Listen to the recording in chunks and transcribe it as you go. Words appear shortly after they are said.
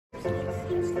Now,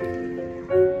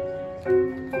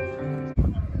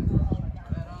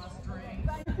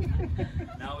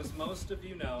 as most of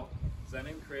you know, Zen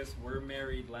and Chris were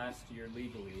married last year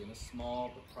legally in a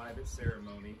small but private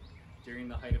ceremony during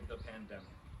the height of the pandemic.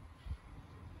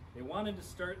 They wanted to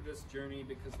start this journey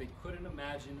because they couldn't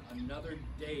imagine another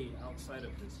day outside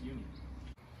of this union.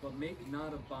 But make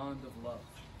not a bond of love.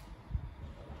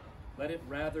 Let it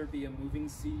rather be a moving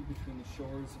sea between the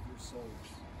shores of your souls,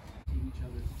 to each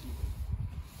other's people.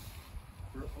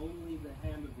 For only the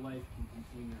hand of life can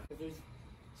contain that. There's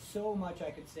so much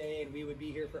I could say, and we would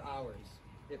be here for hours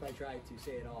if I tried to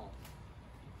say it all.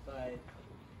 But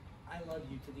I love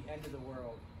you to the end of the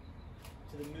world,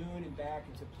 to the moon and back,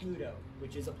 and to Pluto,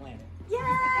 which is a planet. Yay!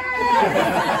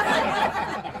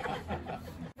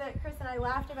 That Chris and I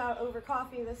laughed about over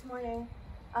coffee this morning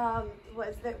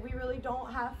was that we really don't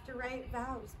have to write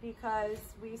vows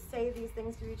because we say these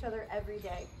things to each other every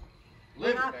day.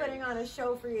 We're not putting on a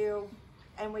show for you,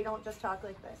 and we don't just talk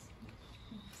like this.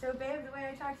 So babe, the way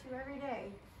I talk to you every day,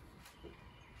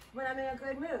 when I'm in a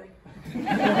good mood.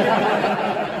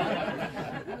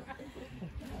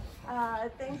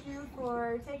 Thank you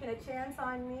for taking a chance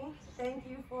on me. Thank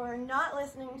you for not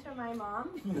listening to my mom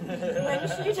when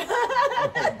she Oh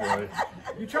boy.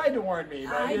 You tried to warn me,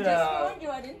 but I just warned you,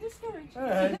 I didn't discourage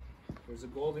you. There's a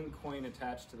golden coin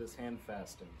attached to this hand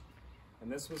fasting. And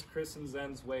this was Chris and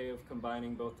Zen's way of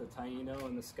combining both the Taino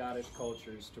and the Scottish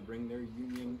cultures to bring their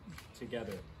union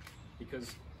together.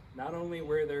 Because not only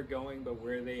where they're going, but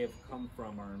where they have come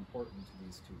from are important to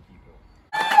these two people.